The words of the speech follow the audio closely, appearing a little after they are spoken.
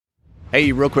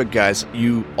Hey, real quick, guys.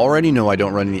 You already know I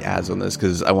don't run any ads on this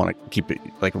because I want to keep it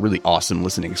like a really awesome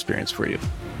listening experience for you.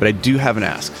 But I do have an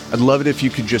ask. I'd love it if you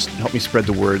could just help me spread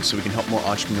the word so we can help more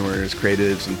entrepreneurs,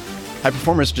 creatives, and high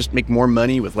performers just make more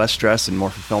money with less stress and more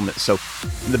fulfillment. So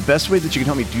the best way that you can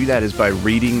help me do that is by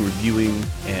reading, reviewing,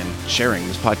 and sharing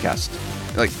this podcast.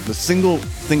 Like, the single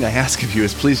thing I ask of you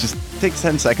is please just take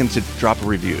 10 seconds to drop a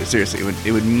review. Seriously,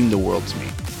 it would mean the world to me.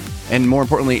 And more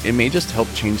importantly, it may just help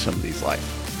change somebody's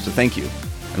life. So thank you,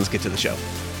 and let's get to the show.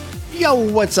 Yo,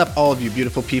 what's up, all of you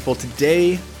beautiful people?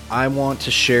 Today, I want to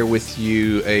share with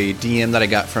you a DM that I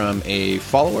got from a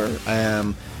follower.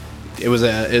 It was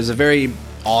a very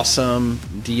awesome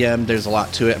DM. There's a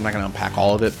lot to it. I'm not going to unpack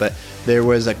all of it, but there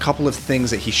was a couple of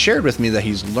things that he shared with me that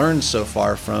he's learned so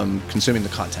far from consuming the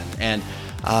content. And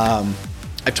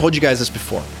I've told you guys this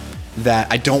before,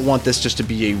 that I don't want this just to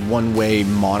be a one-way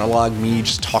monologue, me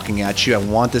just talking at you. I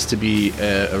want this to be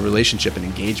a relationship, an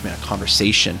engagement, a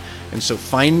conversation. And so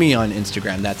find me on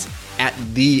Instagram. That's at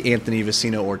the Anthony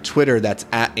Vicino, or Twitter. That's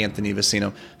at Anthony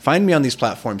Vicino. Find me on these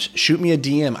platforms. Shoot me a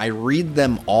DM. I read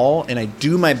them all, and I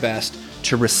do my best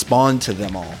to respond to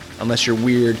them all. Unless you're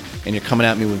weird and you're coming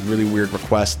at me with really weird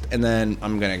requests, and then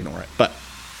I'm going to ignore it. But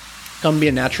come be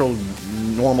a natural,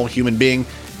 normal human being,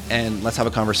 and let's have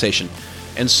a conversation.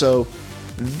 And so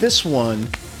this one,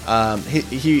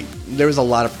 there was a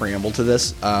lot of preamble to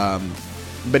this,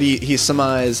 but he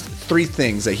summarized 3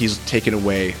 things that he's taken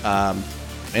away,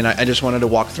 and I just wanted to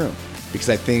walk through them, because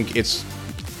I think it's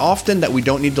often that we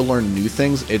don't need to learn new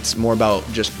things. It's more about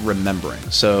just remembering.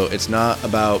 So it's not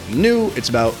about new, it's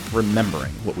about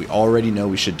remembering what we already know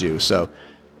we should do. So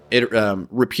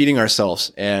repeating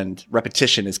ourselves and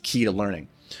repetition is key to learning.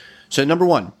 So number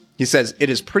 1. He says, it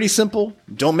is pretty simple.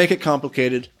 Don't make it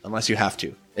complicated unless you have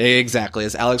to. Exactly.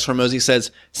 As Alex Hormozi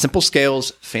says, simple scales,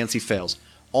 fancy fails.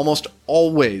 Almost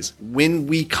always, when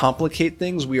we complicate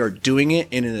things, we are doing it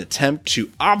in an attempt to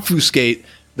obfuscate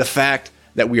the fact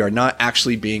that we are not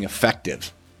actually being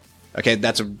effective. Okay,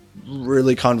 that's a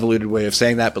really convoluted way of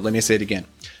saying that, but let me say it again.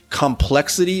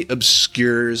 Complexity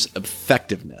obscures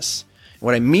effectiveness.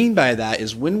 What I mean by that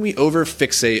is when we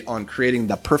over-fixate on creating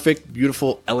the perfect,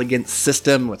 beautiful, elegant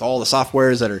system with all the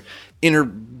softwares that are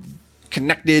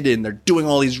interconnected and they're doing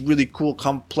all these really cool,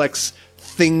 complex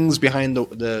things behind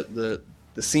the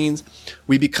scenes,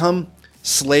 we become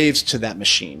slaves to that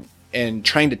machine and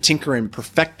trying to tinker and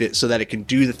perfect it so that it can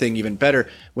do the thing even better,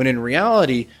 when in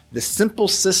reality, the simple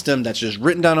system that's just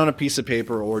written down on a piece of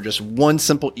paper or just one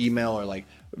simple email or like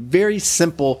very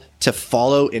simple to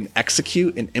follow and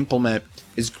execute and implement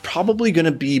is probably going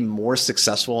to be more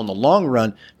successful in the long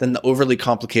run than the overly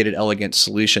complicated, elegant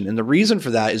solution. And the reason for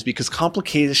that is because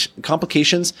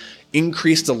complications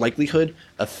increase the likelihood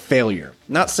of failure.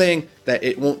 Not saying that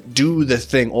it won't do the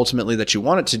thing ultimately that you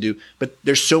want it to do, but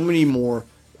there's so many more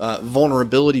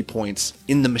vulnerability points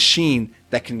in the machine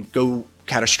that can go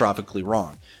catastrophically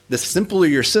wrong. The simpler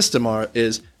your system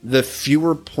is, the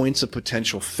fewer points of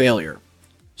potential failure.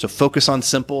 So focus on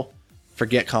simple,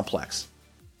 forget complex.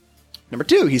 Number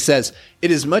 2, he says,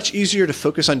 it is much easier to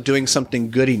focus on doing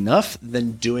something good enough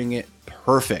than doing it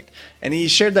perfect. And he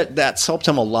shared that that's helped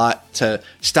him a lot to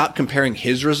stop comparing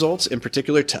his results in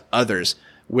particular to others,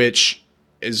 which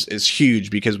is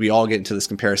huge because we all get into this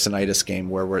comparisonitis game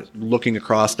where we're looking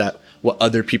across at what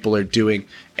other people are doing.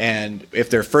 And if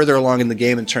they're further along in the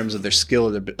game in terms of their skill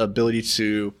or their ability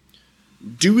to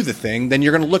do the thing, then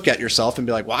you're going to look at yourself and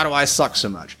be like, why do I suck so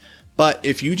much? But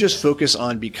if you just focus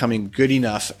on becoming good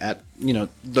enough at,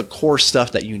 the core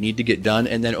stuff that you need to get done,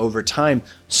 and then over time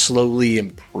slowly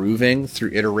improving through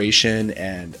iteration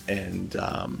and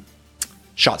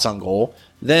shots on goal,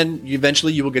 then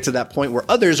eventually you will get to that point where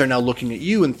others are now looking at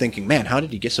you and thinking, man, how did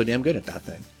he get so damn good at that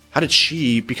thing? How did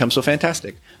she become so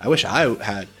fantastic? I wish I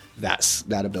had that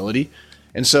ability.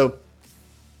 And so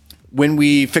when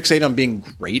we fixate on being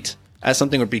great at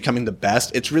something or becoming the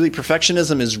best, it's really,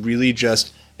 perfectionism is really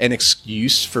just an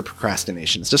excuse for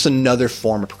procrastination. It's just another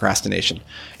form of procrastination.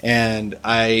 And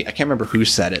I can't remember who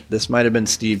said it. This might have been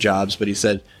Steve Jobs, but he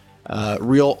said,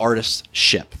 real artists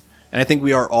ship. And I think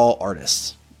we are all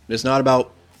artists. It's not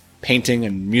about painting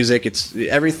and music. It's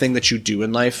everything that you do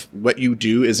in life. What you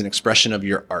do is an expression of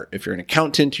your art. If you're an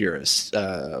accountant, you're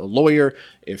a lawyer,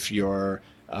 if you're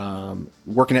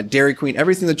working at Dairy Queen,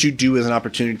 everything that you do is an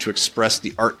opportunity to express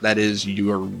the art that is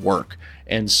your work.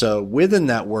 And so within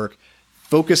that work,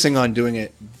 focusing on doing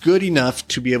it good enough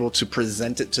to be able to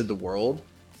present it to the world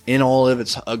in all of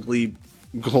its ugly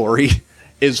glory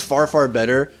is far, far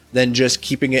better than just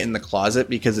keeping it in the closet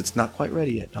because it's not quite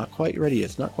ready yet, not quite ready yet,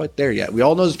 it's not quite there yet. We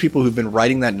all know those people who've been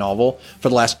writing that novel for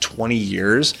the last 20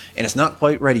 years, and it's not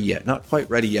quite ready yet, not quite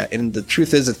ready yet. And the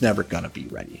truth is, it's never going to be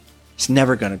ready. It's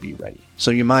never going to be ready.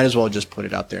 So you might as well just put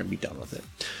it out there and be done with it.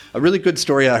 A really good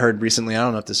story I heard recently, I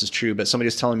don't know if this is true, but somebody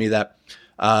was telling me that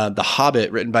The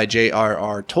Hobbit, written by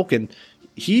J.R.R. Tolkien,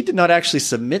 he did not actually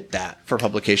submit that for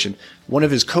publication. One of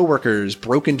his coworkers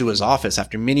broke into his office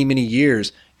after many, many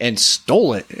years and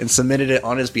stole it and submitted it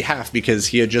on his behalf because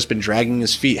he had just been dragging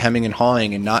his feet, hemming and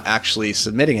hawing, and not actually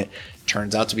submitting it.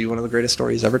 Turns out to be one of the greatest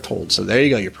stories ever told. So there you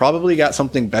go. You probably got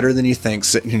something better than you think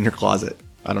sitting in your closet.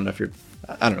 I don't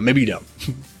know. Maybe you don't.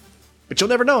 But you'll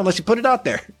never know unless you put it out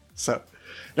there. So,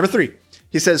 number 3.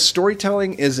 He says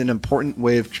storytelling is an important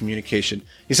way of communication.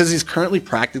 He says he's currently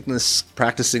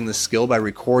practicing this skill by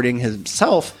recording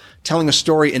himself telling a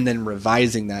story and then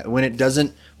revising that. When it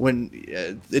doesn't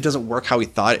work how he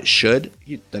thought it should,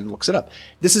 he then looks it up.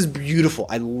 This is beautiful.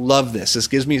 I love this. This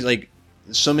gives me like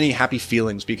so many happy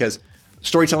feelings because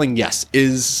storytelling, yes,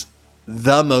 is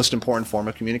the most important form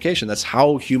of communication. That's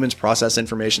how humans process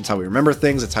information. It's how we remember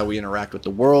things. It's how we interact with the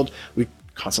world. We're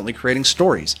constantly creating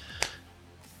stories.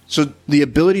 So the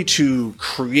ability to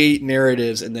create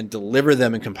narratives and then deliver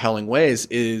them in compelling ways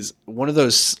is one of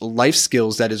those life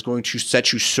skills that is going to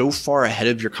set you so far ahead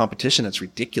of your competition. That's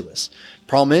ridiculous.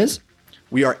 Problem is,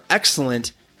 we are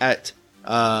excellent at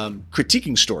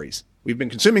critiquing stories. We've been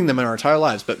consuming them in our entire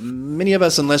lives, but many of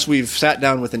us, unless we've sat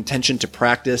down with intention to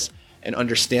practice and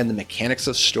understand the mechanics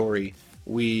of story,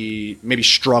 we maybe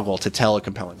struggle to tell a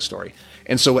compelling story.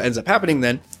 And so what ends up happening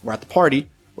then, we're at the party,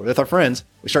 we're with our friends,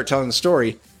 we start telling the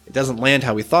story, it doesn't land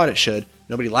how we thought it should,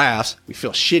 nobody laughs, we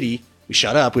feel shitty, we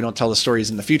shut up, we don't tell the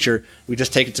stories in the future, we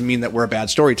just take it to mean that we're a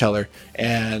bad storyteller,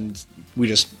 and we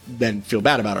just then feel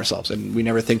bad about ourselves, and we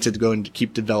never think to go and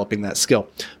keep developing that skill.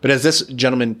 But as this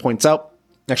gentleman points out,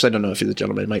 actually I don't know if he's a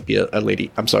gentleman, it might be a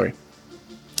lady, I'm sorry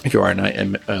if you are,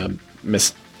 and I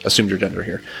assumed your gender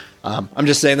here. I'm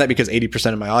just saying that because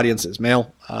 80% of my audience is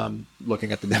male,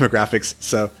 looking at the demographics,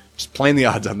 so just playing the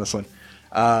odds on this one.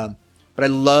 But I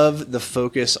love the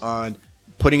focus on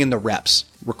putting in the reps,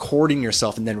 recording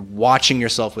yourself, and then watching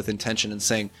yourself with intention and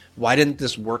saying, why didn't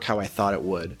this work how I thought it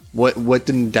would? What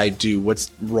didn't I do? What's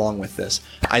wrong with this?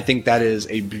 I think that is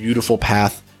a beautiful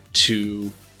path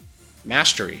to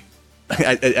mastery.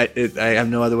 I have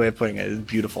no other way of putting it. It's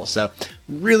beautiful. So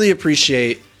really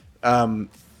appreciate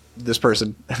this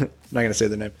person, I'm not going to say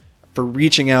their name, for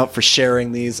reaching out, for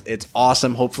sharing these. It's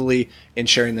awesome. Hopefully in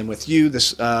sharing them with you,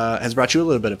 this has brought you a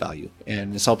little bit of value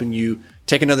and is helping you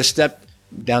take another step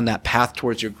down that path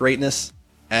towards your greatness.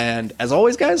 And as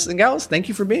always, guys and gals, thank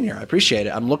you for being here. I appreciate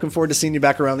it. I'm looking forward to seeing you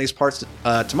back around these parts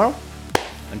tomorrow.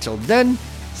 Until then,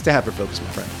 stay hyper-focused, my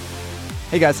friend.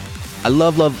 Hey guys, I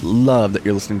love that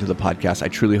you're listening to the podcast. I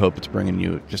truly hope it's bringing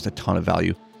you just a ton of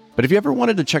value. But if you ever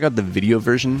wanted to check out the video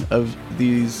version of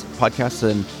these podcasts,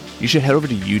 then you should head over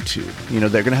to YouTube. You know,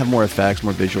 they're going to have more effects,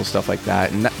 more visual stuff like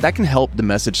that. And that can help the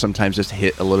message sometimes just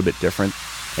hit a little bit different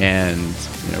and,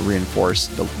 you know, reinforce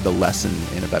the lesson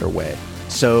in a better way.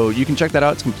 So you can check that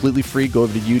out. It's completely free. Go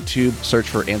over to YouTube, search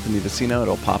for Anthony Vicino.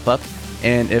 It'll pop up.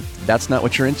 And if that's not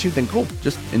what you're into, then cool.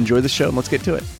 Just enjoy the show and let's get to it.